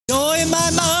in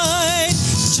my mind,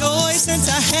 joy since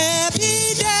a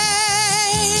happy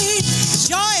day.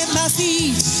 Joy in my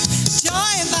feet,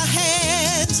 joy in my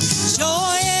hands,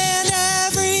 joy in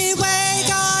every way.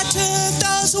 God took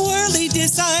those worldly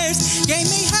desires, gave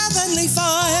me heavenly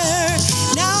fire.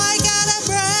 Now I got a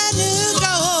brand new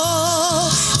goal.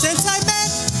 Since I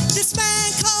met this man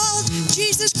called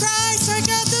Jesus Christ, I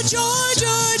got the joy,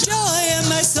 joy, joy in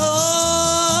my soul.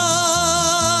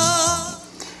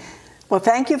 Well,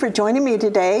 thank you for joining me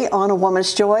today on A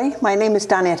Woman's Joy. My name is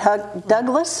Donette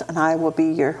Douglas, and I will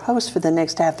be your host for the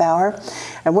next half hour.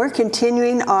 And we're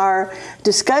continuing our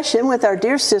discussion with our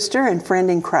dear sister and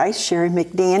friend in Christ, Sherry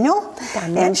McDaniel.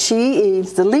 And she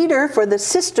is the leader for the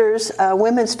Sisters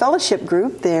Women's Fellowship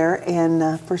Group there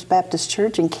in First Baptist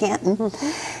Church in Canton.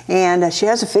 And she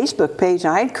has a Facebook page,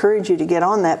 and I encourage you to get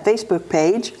on that Facebook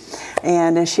page.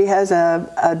 And she has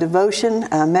a devotion,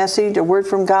 a message, a word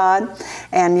from God.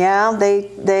 And yeah,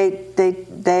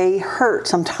 they hurt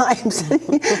sometimes.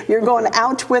 You're going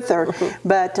ouch with her.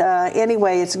 But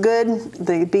anyway, it's good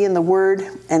to be in the Word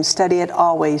and study it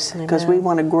always, because we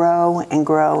want to grow and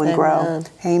grow and grow.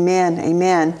 Amen.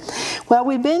 Amen. Well,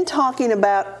 we've been talking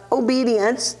about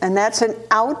obedience, and that's an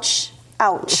ouch.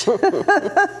 Ouch.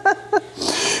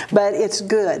 But it's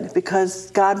good, because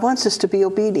God wants us to be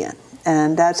obedient.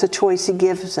 And that's a choice He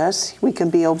gives us. We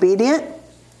can be obedient,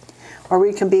 or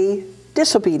we can be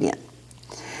disobedient.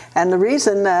 And the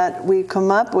reason that we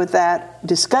come up with that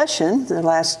discussion the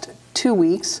last 2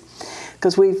 weeks,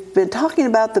 because we've been talking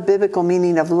about the biblical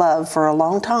meaning of love for a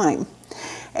long time.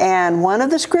 And one of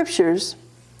the scriptures,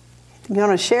 you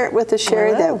want to share it with us,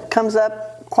 Sherry, that comes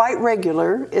up quite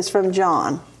regular, is from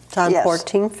John. John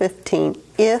 14:15.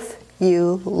 If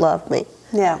you love me,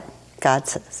 God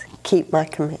says, keep my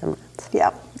commandments.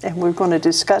 Yeah, and we're going to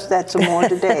discuss that some more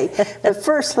today. But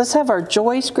first, let's have our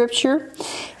joy scripture.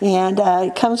 And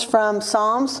it comes from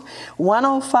Psalms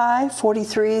 105,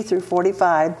 43 through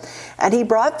 45. And He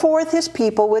brought forth His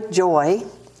people with joy,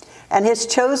 and His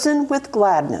chosen with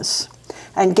gladness,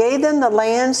 and gave them the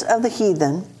lands of the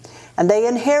heathen, and they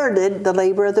inherited the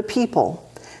labor of the people,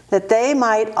 that they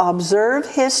might observe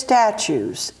His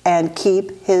statutes and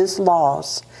keep His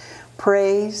laws.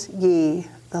 Praise ye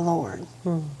the Lord.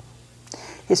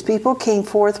 His people came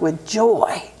forth with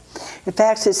joy. In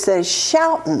fact, it says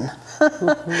shouting.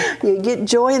 You get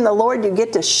joy in the Lord, you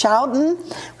get to shouting.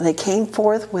 They came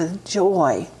forth with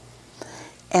joy.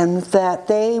 And that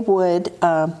they would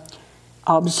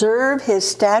observe His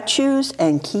statutes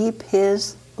and keep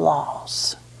His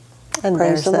laws. And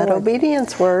there's that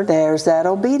obedience word. There's that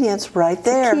obedience right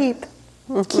there. Keep.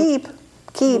 Keep.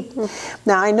 Keep.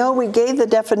 Now, I know we gave the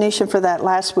definition for that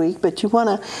last week, but you want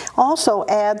to also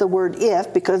add the word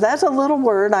if, because that's a little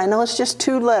word. I know it's just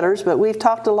 2 letters, but we've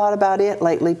talked a lot about it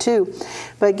lately too.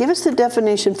 But give us the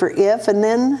definition for if, and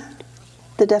then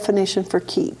the definition for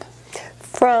keep.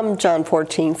 From John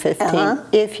 14:15,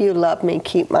 if you love me,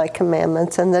 keep my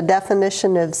commandments. And the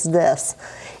definition is this.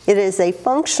 It is a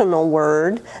functional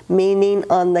word, meaning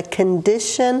on the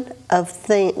condition of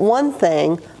one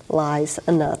thing lies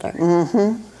another.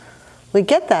 We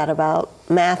get that about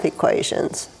math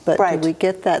equations, but do we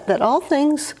get that all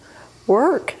things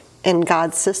work in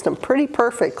God's system pretty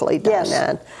perfectly,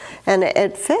 Donette? And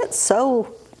it fits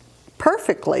so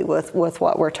perfectly with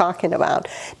what we're talking about.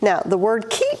 Now, the word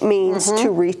keep means to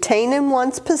retain in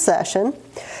one's possession,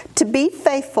 to be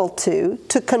faithful to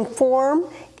conform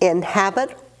in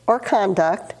habit or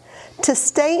conduct, to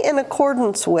stay in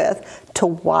accordance with, to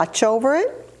watch over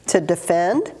it, to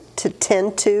defend, to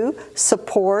tend to,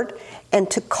 support, and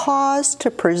to cause,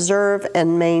 to preserve,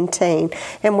 and maintain.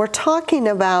 And we're talking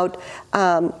about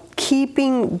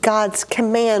keeping God's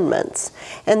commandments.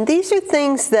 And these are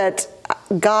things that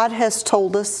God has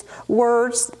told us,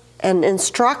 words and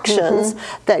instructions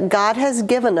that God has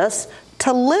given us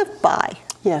to live by.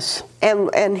 Yes.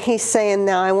 And He's saying,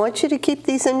 now I want you to keep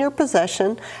these in your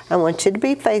possession. I want you to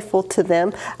be faithful to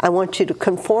them. I want you to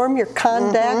conform your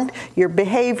conduct, your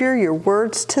behavior, your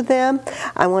words to them.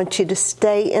 I want you to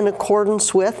stay in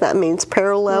accordance with, that means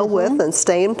parallel with and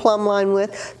stay in plumb line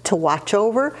with, to watch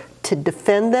over, to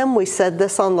defend them. We said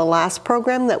this on the last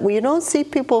program, that we don't see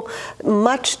people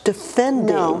much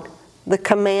defending the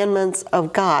commandments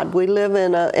of God. We live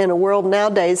in a world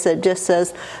nowadays that just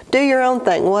says, do your own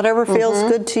thing, whatever feels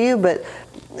good to you, but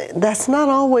that's not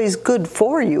always good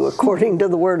for you according to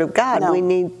the Word of God. We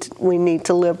need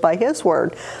to live by His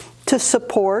Word, to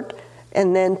support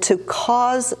and then to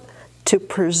cause, to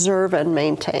preserve and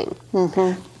maintain.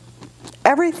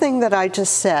 Everything that I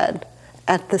just said,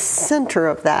 at the center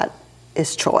of that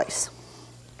is choice.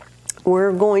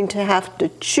 We're going to have to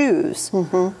choose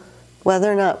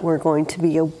whether or not we're going to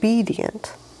be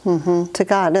obedient to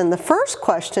God. And the first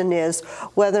question is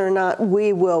whether or not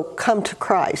we will come to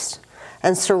Christ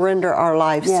and surrender our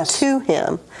lives to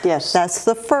Him. Yes. That's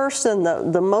the first and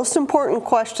the most important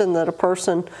question that a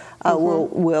person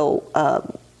will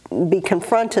be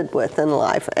confronted with in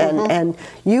life. And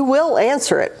you will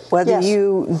answer it, whether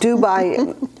you do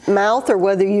by mouth or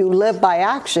whether you live by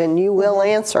action, you will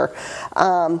answer.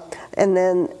 And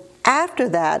then after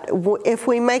that, if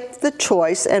we make the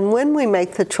choice, and when we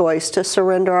make the choice to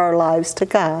surrender our lives to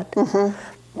God,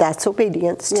 that's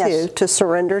obedience too, to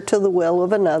surrender to the will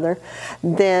of another,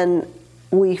 then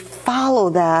we follow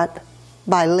that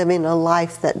by living a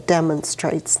life that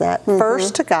demonstrates that,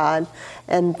 first to God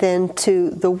and then to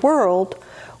the world,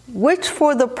 which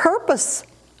for the purpose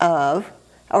of,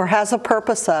 or has a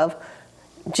purpose of,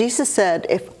 Jesus said,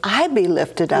 if I be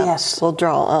lifted up, will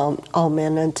draw all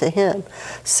men unto Him.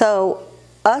 So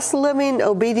us living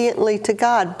obediently to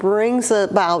God brings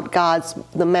about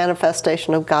the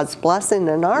manifestation of God's blessing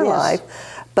in our life,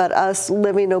 but us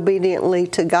living obediently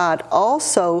to God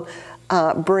also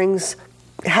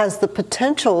has the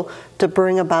potential to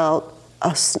bring about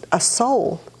a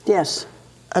soul,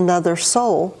 another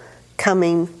soul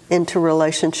coming into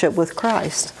relationship with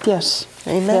Christ. Yes.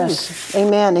 Amen. Yes.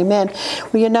 Amen. Amen.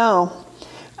 Well, you know,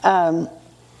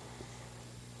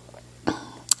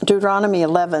 Deuteronomy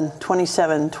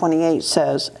 11:27-28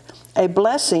 says, "A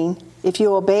blessing if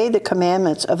you obey the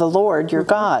commandments of the Lord your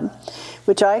God,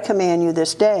 which I command you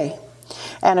this day,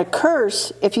 and a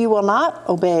curse if you will not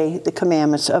obey the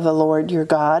commandments of the Lord your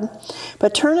God,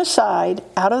 but turn aside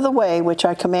out of the way which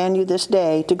I command you this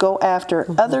day to go after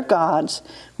other gods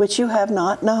which you have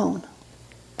not known."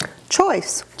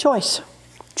 Choice.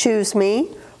 Choose me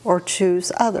or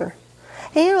choose other.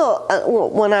 And you know,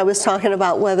 when I was talking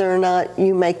about whether or not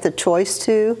you make the choice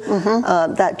to,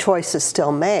 that choice is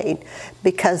still made,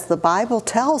 because the Bible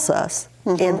tells us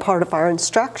in part of our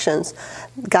instructions,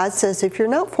 God says, if you're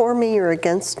not for me, you're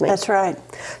against me. That's right.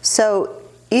 So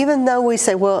even though we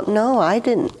say, well, no, I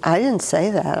didn't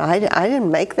say that. I didn't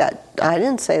make that. I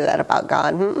didn't say that about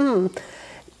God.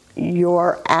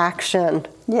 Your action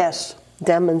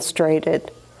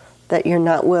demonstrated that you're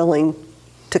not willing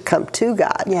to come to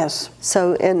God. Yes.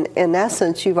 So in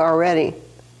essence, you've already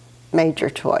made your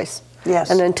choice. Yes.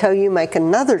 And until you make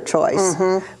another choice,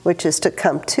 which is to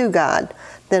come to God,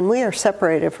 then we are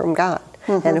separated from God.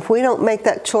 And if we don't make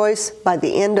that choice by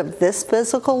the end of this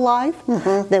physical life,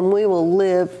 then we will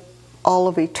live all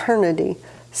of eternity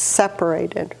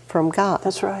separated from God.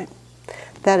 That's right.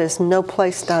 That is no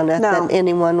place down it that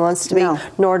anyone wants to be,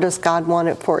 nor does God want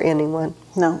it for anyone.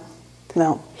 No.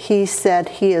 He said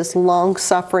He is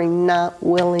long-suffering, not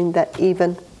willing that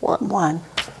even one.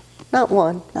 Not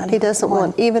one. He doesn't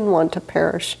want even one to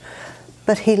perish.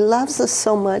 But He loves us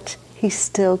so much, He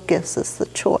still gives us the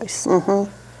choice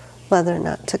whether or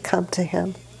not to come to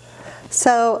Him.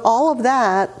 So all of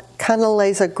that kind of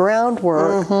lays a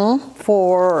groundwork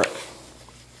for,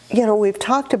 you know, we've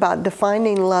talked about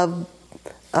defining love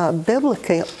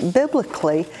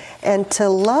biblically, and to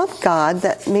love God,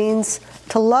 that means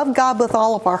to love God with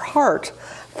all of our heart.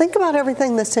 Think about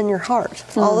everything that's in your heart,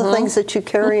 all the things that you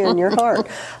carry in your heart.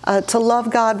 To love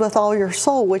God with all your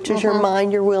soul, which is your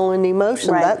mind, your will, and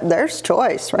emotion. There's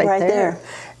choice right there.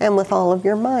 And with all of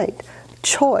your might.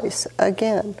 Choice,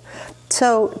 again.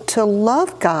 So to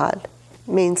love God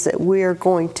means that we are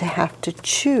going to have to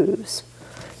choose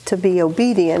to be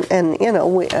obedient. And, you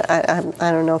know, I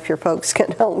don't know if your folks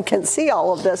can see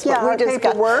all of this, but we just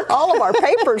got all of our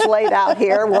papers laid out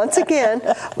here once again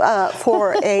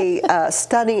for a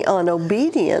study on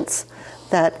obedience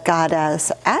that God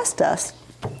has asked us,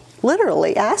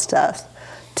 literally asked us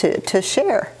to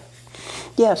share.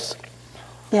 Yes.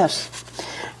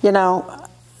 You know,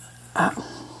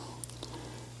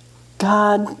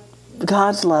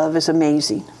 God's love is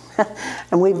amazing.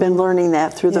 And we've been learning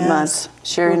that through the months.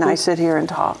 Sherry and I sit here and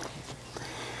talk.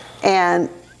 And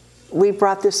we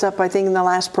brought this up, I think, in the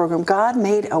last program. God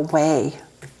made a way,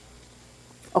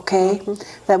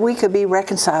 that we could be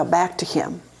reconciled back to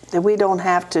Him, that we don't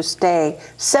have to stay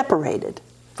separated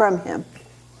from Him.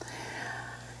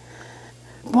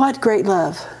 What great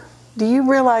love. Do you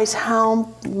realize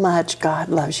how much God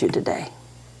loves you today?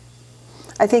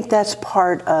 I think that's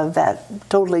part of that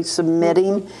totally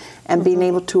submitting and being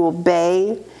able to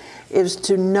obey, is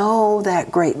to know that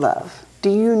great love. Do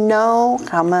you know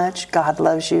how much God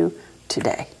loves you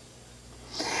today?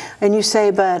 And you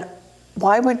say, but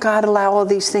why would God allow all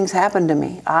these things happen to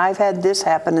me? I've had this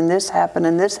happen and this happen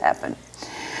and this happen.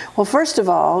 Well, first of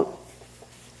all,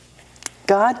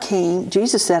 God came,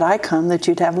 Jesus said, I come that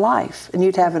you'd have life and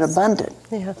you'd have it abundant.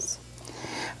 Yes.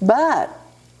 But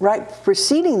right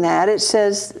preceding that, it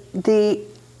says the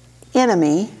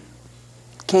enemy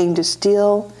came to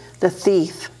steal, the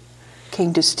thief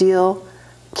came to steal,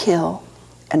 kill,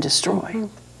 and destroy.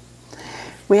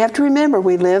 We have to remember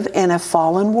we live in a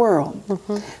fallen world.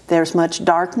 There's much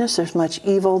darkness, there's much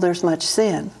evil, there's much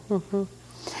sin.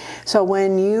 So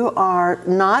when you are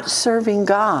not serving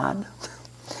God,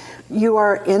 you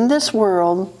are in this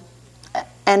world,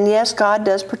 and yes, God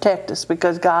does protect us,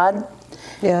 because God,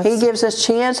 He gives us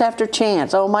chance after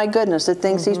chance. Oh my goodness, the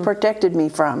things He's protected me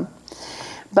from.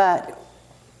 But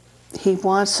He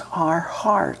wants our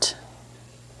heart.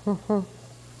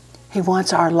 He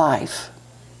wants our life.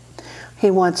 He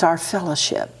wants our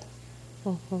fellowship.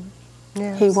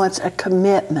 Yes. He wants a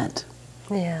commitment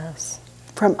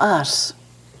from us.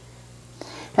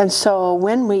 And so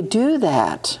when we do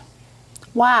that,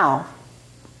 wow,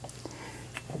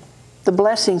 the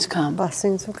blessings come.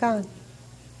 Blessings of God.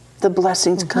 The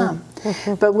blessings come.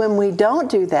 But when we don't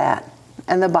do that,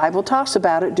 and the Bible talks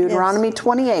about it, Deuteronomy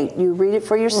 28, you read it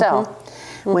for yourself.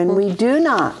 When we do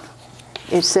not,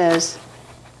 it says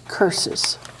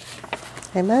curses.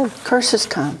 Amen. Curses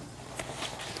come.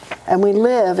 And we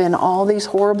live in all these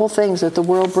horrible things that the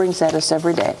world brings at us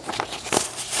every day.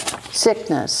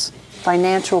 Sickness,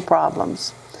 financial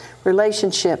problems,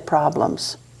 relationship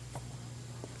problems.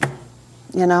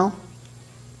 You know?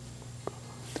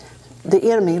 The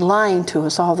enemy lying to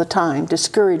us all the time,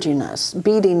 discouraging us,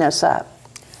 beating us up,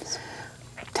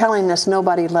 telling us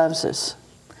nobody loves us.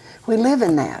 We live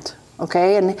in that.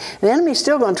 Okay, and the enemy's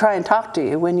still going to try and talk to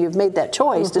you when you've made that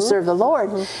choice to serve the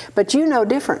Lord, but you know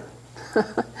different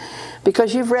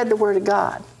because you've read the Word of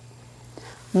God.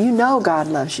 You know God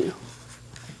loves you,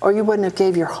 or you wouldn't have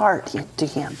gave your heart to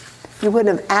Him. You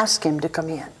wouldn't have asked Him to come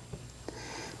in.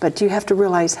 But you have to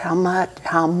realize how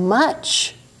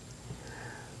much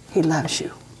He loves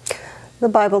you. The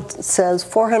Bible says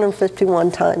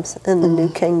 451 times in the New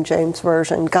King James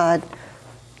Version, God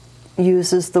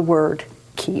uses the word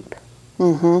keep.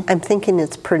 I'm thinking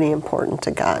it's pretty important to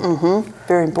God.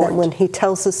 Very important. That when He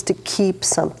tells us to keep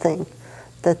something,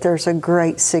 that there's a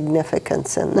great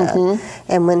significance in that.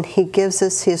 And when He gives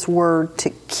us His word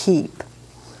to keep,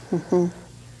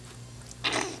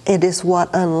 it is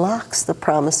what unlocks the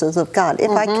promises of God.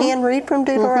 If I can read from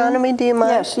Deuteronomy, do you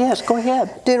mind? Yes, go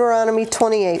ahead. Deuteronomy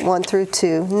 28, 1 through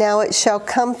 2. Now it shall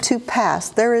come to pass.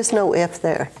 There is no if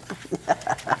there.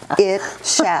 It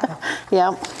shall.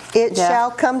 It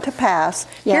shall come to pass.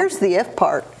 Here's the if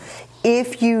part.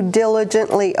 If you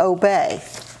diligently obey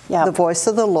the voice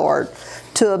of the Lord,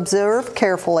 to observe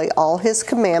carefully all His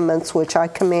commandments, which I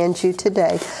command you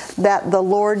today, that the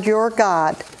Lord your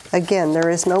God, again, there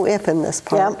is no if in this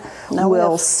part,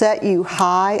 will set you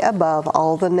high above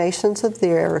all the nations of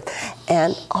the earth,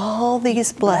 and all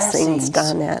these blessings,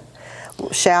 Donette,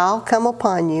 shall come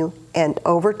upon you and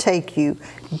overtake you,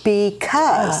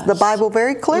 because the Bible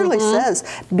very clearly says,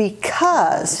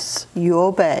 because you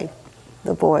obey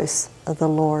the voice of the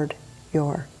Lord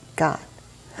your God.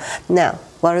 Now,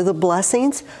 what are the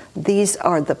blessings? These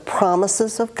are the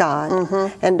promises of God,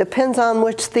 and depends on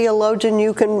which theologian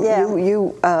you can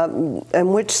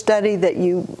and which study that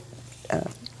you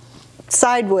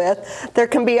side with. There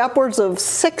can be upwards of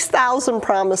 6,000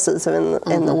 promises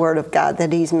in the Word of God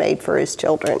that He's made for His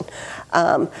children.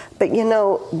 But you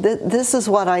know, this is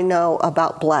what I know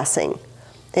about blessing.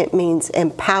 It means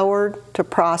empowered to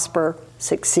prosper,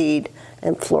 succeed,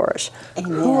 and flourish.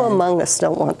 Amen. Who among us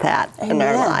don't want that in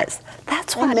our lives?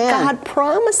 That's what God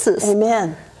promises.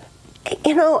 Amen.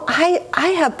 You know,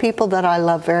 I have people that I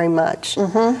love very much.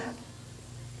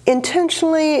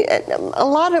 Intentionally, a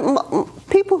lot of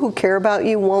people who care about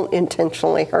you won't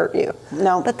intentionally hurt you.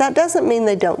 No. But that doesn't mean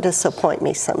they don't disappoint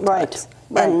me sometimes.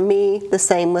 Right. And me, the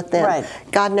same with them. Right.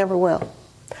 God never will.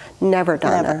 Never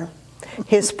done Never. it.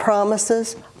 His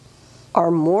promises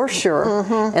are more sure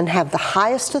and have the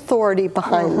highest authority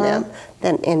behind them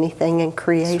than anything in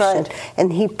creation. That's right.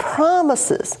 And He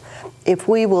promises, if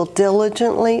we will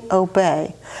diligently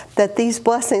obey, that these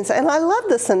blessings, and I love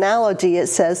this analogy, it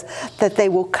says that they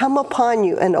will come upon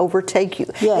you and overtake you.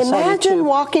 Yes, Imagine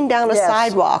walking down a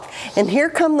sidewalk and here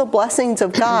come the blessings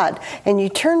of God, and you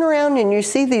turn around and you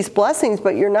see these blessings,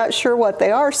 but you're not sure what they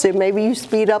are, so maybe you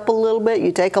speed up a little bit,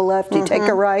 you take a left, you take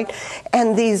a right,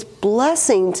 and these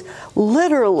blessings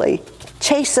literally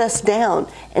chase us down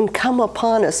and come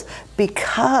upon us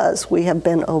because we have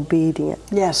been obedient.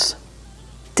 Yes.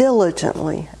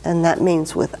 Diligently, and that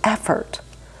means with effort,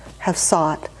 have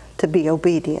sought to be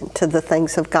obedient to the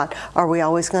things of God. Are we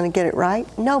always going to get it right?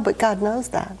 No, but God knows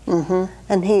that.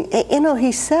 And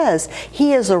He says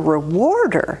He is a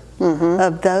rewarder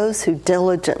of those who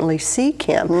diligently seek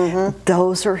Him.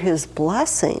 Those are His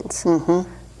blessings.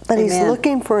 But He's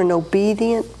looking for an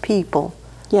obedient people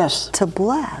to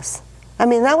bless. I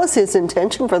mean, that was His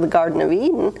intention for the Garden of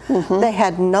Eden. They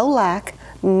had no lack,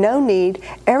 no need,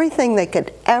 everything they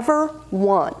could ever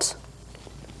want.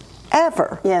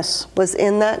 Was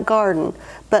in that garden.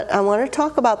 But I want to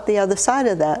talk about the other side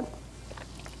of that.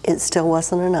 It still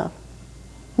wasn't enough.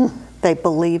 They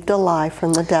believed a lie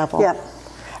from the devil.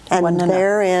 And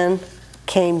therein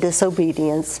came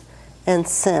disobedience and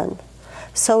sin.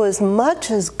 So as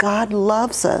much as God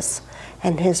loves us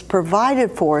and has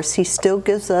provided for us, He still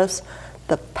gives us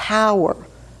the power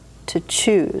to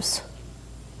choose.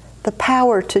 The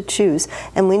power to choose.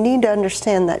 And we need to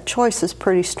understand that choice is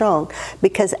pretty strong,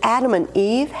 because Adam and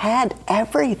Eve had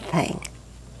everything.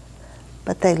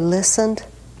 But they listened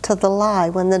to the lie.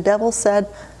 When the devil said,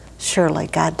 surely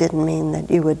God didn't mean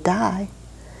that you would die.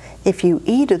 If you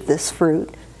eat of this fruit,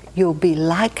 you'll be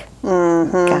like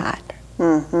God.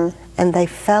 And they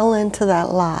fell into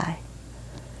that lie.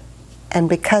 And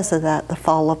because of that, the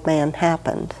fall of man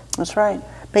happened. That's right.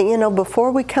 But you know,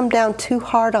 before we come down too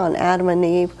hard on Adam and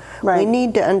Eve, we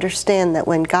need to understand that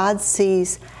when God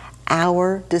sees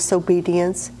our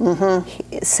disobedience,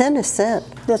 sin is sin.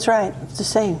 That's right. It's the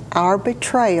same. Our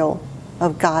betrayal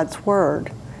of God's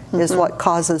word is what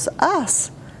causes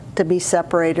us to be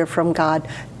separated from God,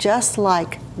 just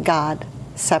like God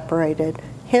separated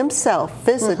Himself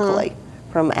physically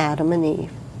from Adam and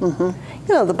Eve. You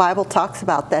know, the Bible talks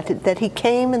about that He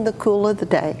came in the cool of the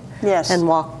day and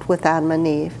walked with Adam and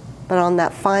Eve. But on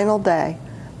that final day,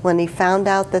 when He found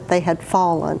out that they had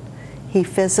fallen, He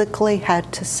physically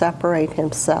had to separate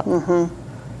Himself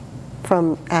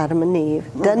from Adam and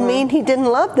Eve. Doesn't mean He didn't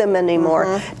love them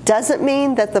anymore. Doesn't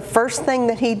mean that the first thing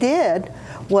that He did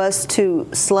was to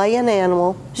slay an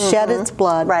animal, shed its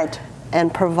blood,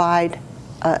 and provide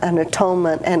an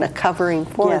atonement and a covering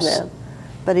for them.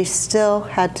 But He still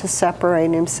had to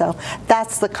separate Himself.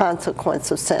 That's the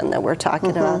consequence of sin that we're talking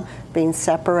about, being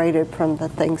separated from the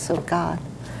things of God.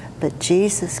 But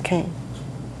Jesus came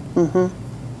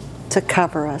to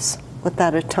cover us with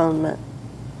that atonement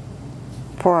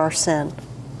for our sin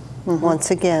once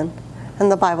again.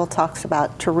 And the Bible talks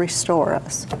about to restore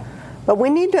us. But we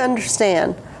need to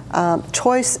understand,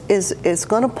 choice is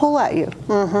going to pull at you.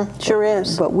 Sure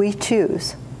is. But we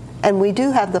choose. And we do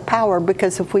have the power,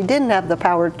 because if we didn't have the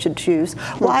power to choose,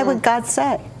 why would God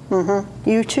say,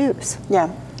 you choose?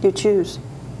 Yeah, you choose.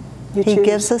 He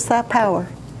gives us that power.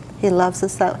 He loves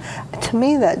us that. To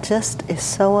me, that just is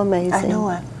so amazing. I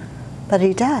know it. But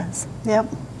He does. Yep.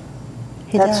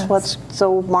 That's what's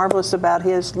so marvelous about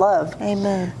His love.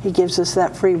 Amen. He gives us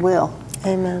that free will.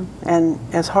 Amen. And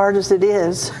as hard as it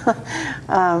is,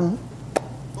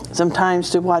 sometimes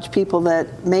to watch people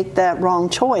that make that wrong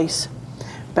choice,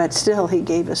 but still He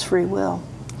gave us free will.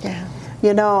 Yeah.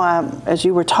 You know, as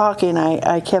you were talking,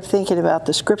 I kept thinking about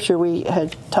the scripture we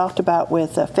had talked about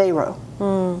with Pharaoh.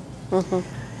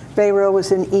 Pharaoh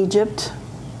was in Egypt.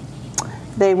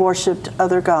 They worshipped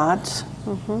other gods.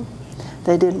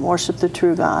 They didn't worship the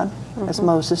true God, as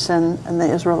Moses and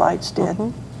the Israelites did.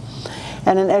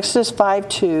 And in Exodus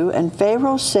 5:2, and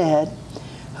Pharaoh said,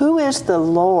 who is the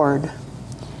Lord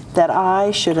that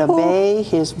I should obey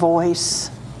His voice?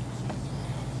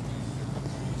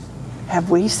 Have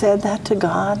we said that to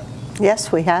God?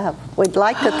 Yes, we have. We'd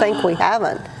like to think we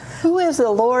haven't. Who is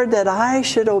the Lord that I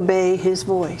should obey His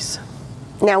voice?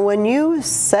 Now, when you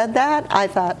said that, I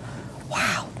thought,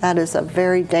 wow, that is a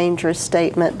very dangerous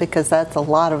statement, because that's a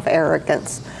lot of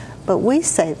arrogance. But we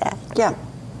say that. Yeah.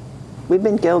 We've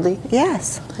been guilty.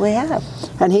 Yes, we have.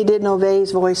 And He didn't obey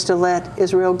His voice to let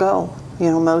Israel go. You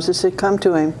know, Moses had come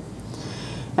to Him.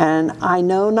 And I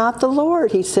know not the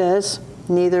Lord, he says,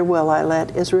 neither will I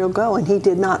let Israel go. And he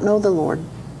did not know the Lord.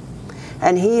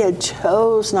 And he had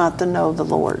chose not to know the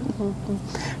Lord.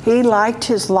 He liked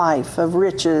his life of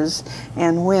riches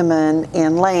and women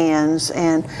and lands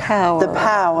and power, the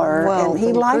power. wealth, and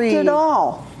he liked greed. it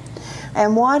all.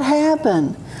 And what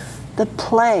happened? The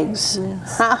plagues.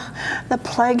 Yes. The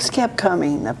plagues kept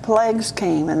coming. The plagues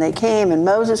came and they came, and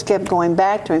Moses kept going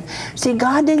back to him. See,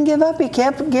 God didn't give up. He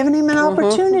kept giving him an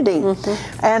opportunity.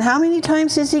 And how many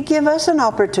times does He give us an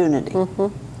opportunity?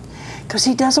 Because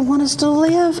He doesn't want us to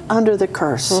live under the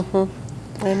curse.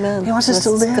 Amen. He wants us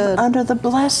to live under the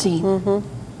blessing.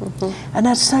 And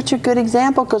that's such a good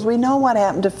example, because we know what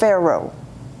happened to Pharaoh.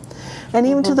 And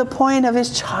even to the point of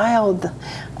his child,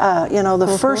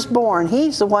 the firstborn.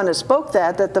 He's the one that spoke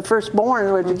that the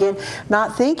firstborn would begin,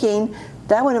 not thinking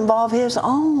that would involve his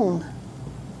own.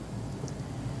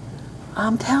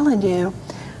 I'm telling you,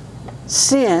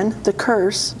 sin, the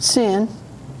curse, sin,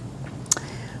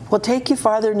 will take you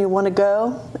farther than you want to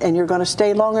go, and you're going to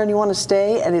stay longer than you want to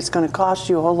stay, and it's going to cost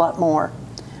you a whole lot more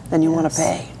than you want to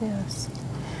pay. Yes.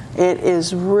 It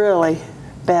is really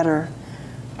better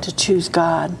to choose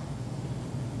God.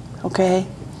 Okay?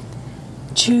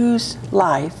 Choose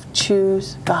life.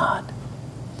 Choose God.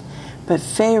 But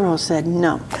Pharaoh said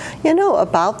no. You know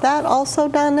about that also,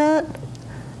 Donette?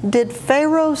 Did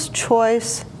Pharaoh's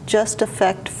choice just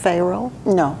affect Pharaoh?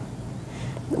 No.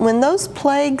 When those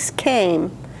plagues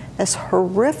came, as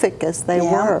horrific as they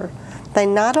were, they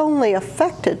not only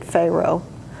affected Pharaoh,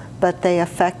 but they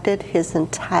affected his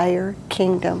entire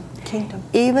kingdom.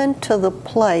 Even to the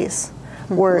place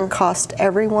where it cost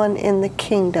everyone in the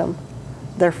kingdom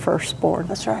their firstborn.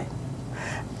 That's right.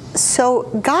 So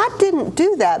God didn't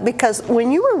do that, because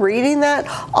when you were reading that,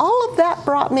 all of that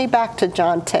brought me back to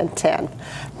John 10:10.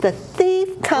 The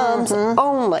thief comes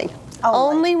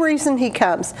only reason he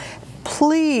comes.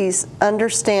 Please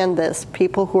understand this,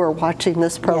 people who are watching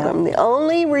this program. The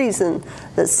only reason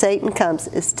that Satan comes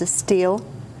is to steal,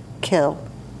 kill,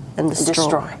 and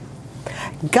destroy.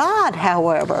 God,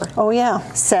 however,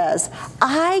 says,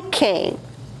 I came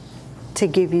to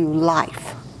give you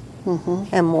life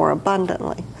and more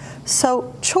abundantly.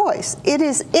 So choice, it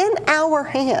is in our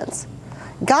hands.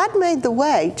 God made the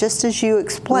way, just as you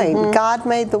explained. God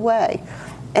made the way.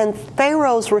 And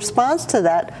Pharaoh's response to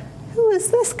that, who is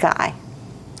this guy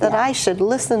that I should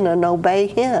listen and obey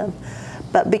him?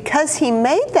 But because he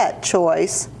made that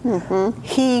choice,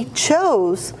 he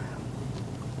chose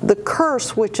the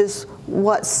curse, which is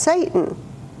what Satan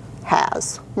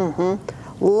has.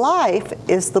 Life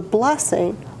is the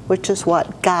blessing, which is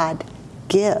what God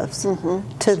gives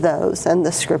to those, and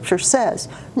the scripture says,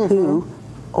 who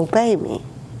obey me.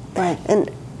 Right. And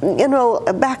you know,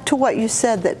 back to what you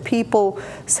said, that people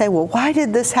say, well, why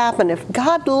did this happen? If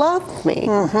God loved me,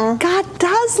 God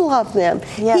does love them.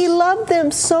 Yes. He loved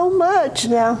them so much,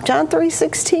 John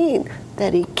 3:16,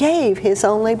 that he gave his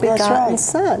only begotten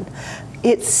Son.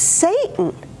 It's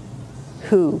Satan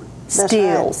who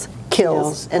steals,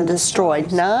 kills, and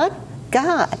destroys, not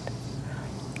God.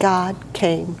 God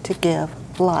came to give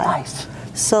life.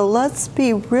 So let's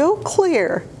be real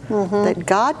clear that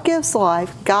God gives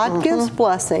life, God gives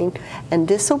blessing, and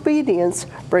disobedience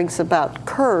brings about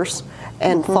curse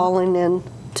and falling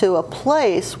into a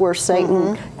place where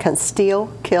Satan can steal,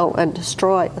 kill, and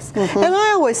destroy us. And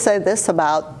I always say this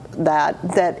about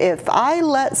that if I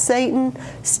let Satan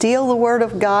steal the word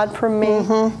of God from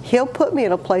me, he'll put me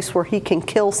in a place where he can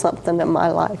kill something in my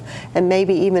life and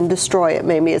maybe even destroy it.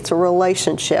 Maybe it's a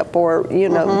relationship, or you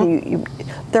know,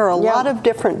 there are a lot of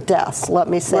different deaths, let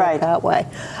me say it that way.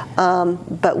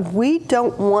 But we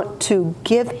don't want to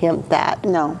give him that.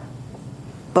 No.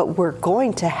 But we're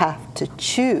going to have to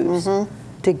choose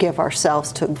to give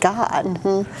ourselves to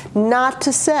God. Not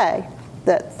to say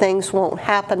that things won't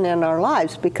happen in our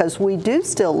lives, because we do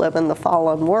still live in the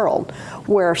fallen world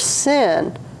where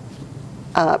sin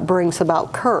brings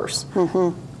about curse.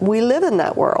 We live in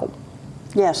that world.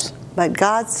 Yes. But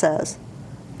God says,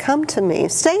 come to me,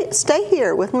 stay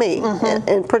here with me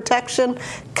in protection,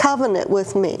 covenant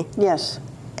with me. Yes.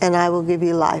 And I will give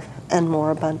you life and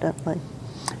more abundantly.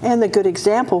 And the good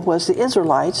example was the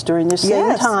Israelites during the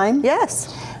same time.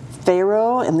 Yes.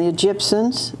 Pharaoh and the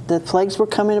Egyptians, the plagues were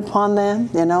coming upon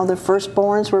them. You know, the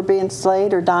firstborns were being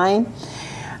slain or dying.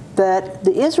 But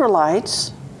the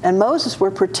Israelites and Moses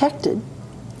were protected.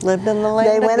 Lived in the land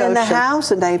of They went in the Goshen. house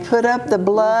and they put up the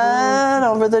blood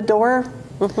over the door,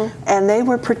 and they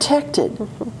were protected.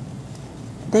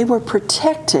 They were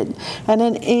protected. And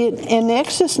in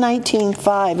Exodus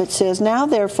 19:5 it says, now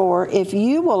therefore, if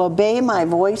you will obey my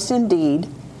voice indeed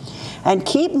and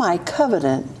keep my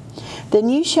covenant, then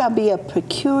you shall be a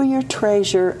peculiar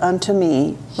treasure unto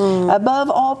me above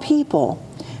all people,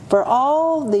 for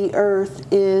all the earth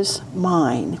is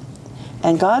mine.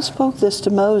 And God spoke this to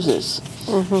Moses,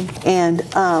 and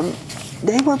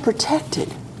they were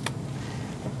protected.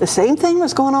 The same thing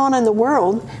was going on in the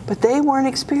world, but they weren't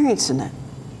experiencing it.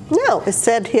 No, it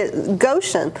said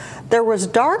Goshen. There was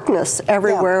darkness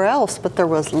everywhere else, but there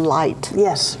was light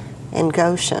in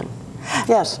Goshen.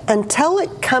 Yes. Until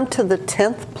it come to the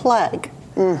 10th plague,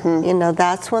 you know,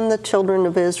 that's when the children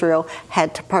of Israel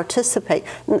had to participate.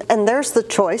 And there's the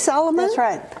choice element. That's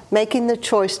right. Making the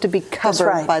choice to be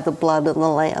covered by the blood of the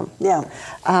Lamb. Yeah.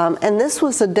 And this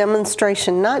was a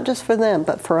demonstration, not just for them,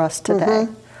 but for us today,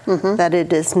 that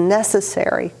it is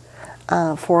necessary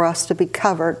for us to be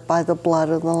covered by the blood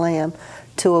of the Lamb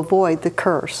to avoid the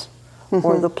curse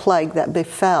or the plague that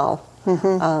befell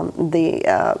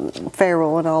the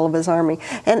Pharaoh and all of his army.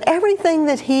 And everything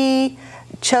that he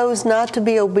chose not to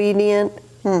be obedient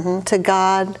to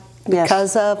God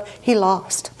because of, he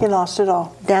lost. He lost it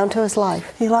all. Down to his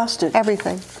life. He lost it.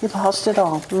 Everything. He lost it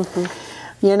all.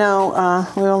 You know,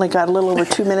 we only got a little over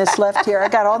 2 minutes left here. I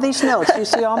got all these notes. You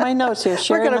see all my notes here.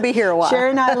 We're going to be here a while.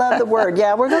 Sherry and I love the Word.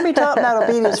 Yeah, we're going to be talking about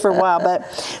obedience for a while,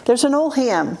 but there's an old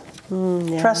hymn,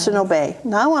 Trust and Obey.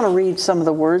 Now I want to read some of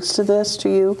the words to this to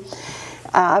you.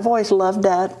 I've always loved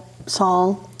that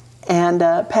song. And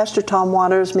Pastor Tom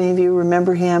Waters, many of you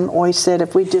remember him, always said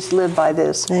if we just live by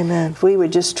this, Amen. If we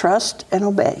would just trust and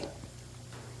obey.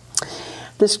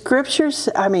 The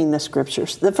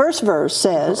first verse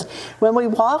says, when we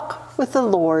walk with the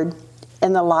Lord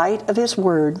in the light of His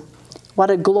Word,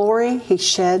 what a glory He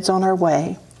sheds on our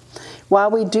way. While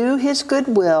we do His good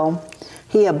will,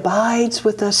 He abides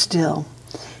with us still,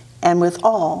 and with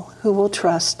all who will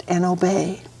trust and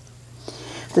obey.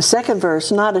 The second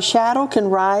verse, not a shadow can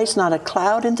rise, not a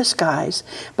cloud in the skies,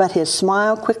 but His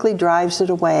smile quickly drives it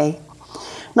away.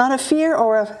 Not a fear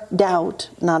or a doubt,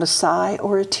 not a sigh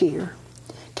or a tear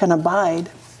can abide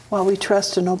while we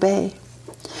trust and obey.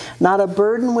 Not a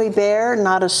burden we bear,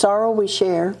 not a sorrow we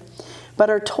share,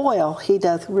 but our toil He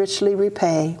doth richly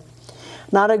repay.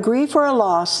 Not a grief or a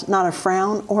loss, not a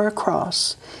frown or a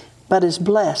cross, but is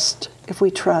blessed if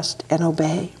we trust and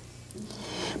obey.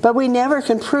 But we never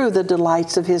can prove the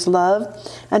delights of His love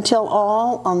until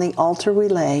all on the altar we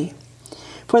lay.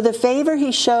 For the favor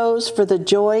He shows, for the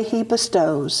joy He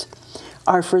bestows,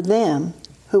 are for them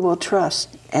who will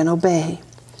trust and obey.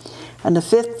 And the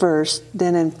fifth verse,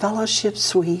 then in fellowship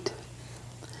sweet,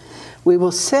 we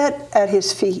will sit at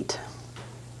His feet,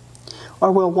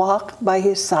 or we'll walk by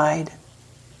His side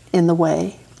in the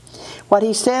way. What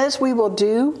He says we will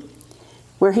do,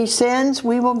 where He sends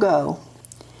we will go.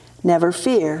 Never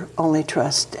fear, only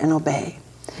trust and obey.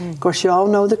 Of course, you all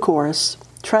know the chorus,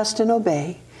 trust and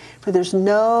obey, for there's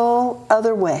no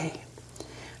other way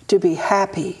to be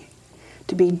happy,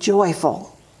 to be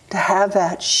joyful, to have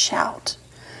that shout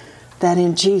that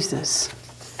in Jesus,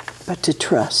 but to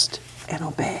trust and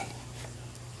obey.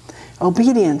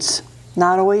 Obedience,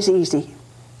 not always easy.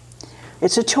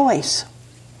 It's a choice.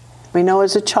 We know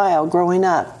as a child growing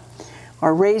up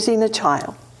or raising a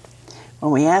child,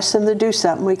 when we ask them to do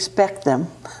something, we expect them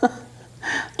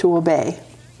to obey.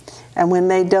 And when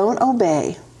they don't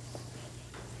obey,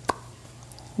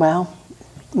 well,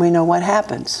 we know what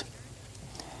happens.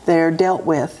 They're dealt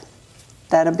with,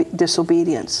 that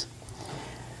disobedience.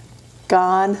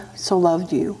 God so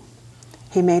loved you.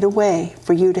 He made a way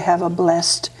for you to have a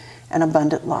blessed and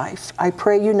abundant life. I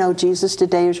pray you know Jesus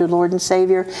today as your Lord and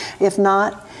Savior. If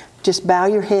not, just bow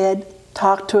your head,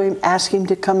 talk to Him, ask Him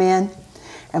to come in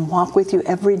and walk with you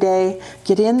every day.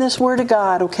 Get in this Word of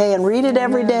God, okay, and read it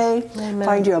every day. Amen.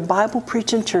 Find you a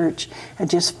Bible-preaching church and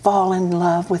just fall in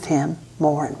love with Him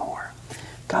more and more.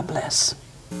 God bless.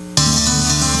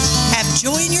 Have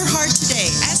joy in your heart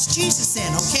today. Ask Jesus in,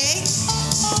 okay?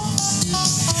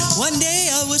 One day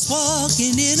I was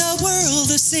walking in a world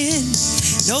of sin,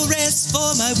 no rest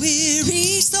for my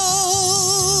weary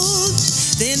soul.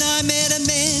 Then I met a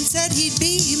man, said he'd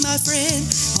be my friend.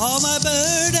 All my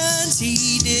burdens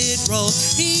He did roll.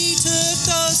 He took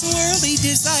those worldly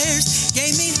desires,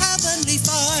 gave me heavenly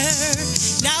fire.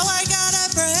 Now I got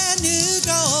a brand new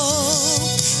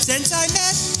goal. Since I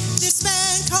met this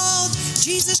man called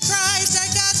Jesus Christ, I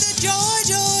got the joy,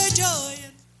 joy, joy.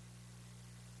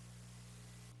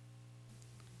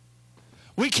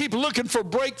 We keep looking for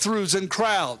breakthroughs in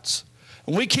crowds.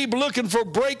 And we keep looking for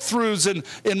breakthroughs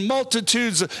in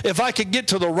multitudes. If I could get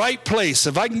to the right place,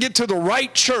 if I can get to the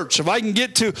right church, if I can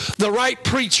get to the right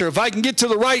preacher, if I can get to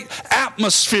the right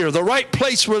atmosphere, the right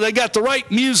place where they got the right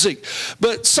music.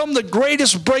 But some of the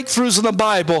greatest breakthroughs in the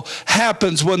Bible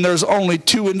happens when there's only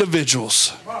two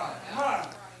individuals.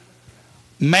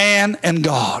 Man and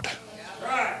God.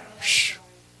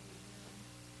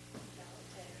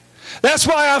 That's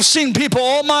why I've seen people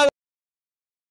all my life.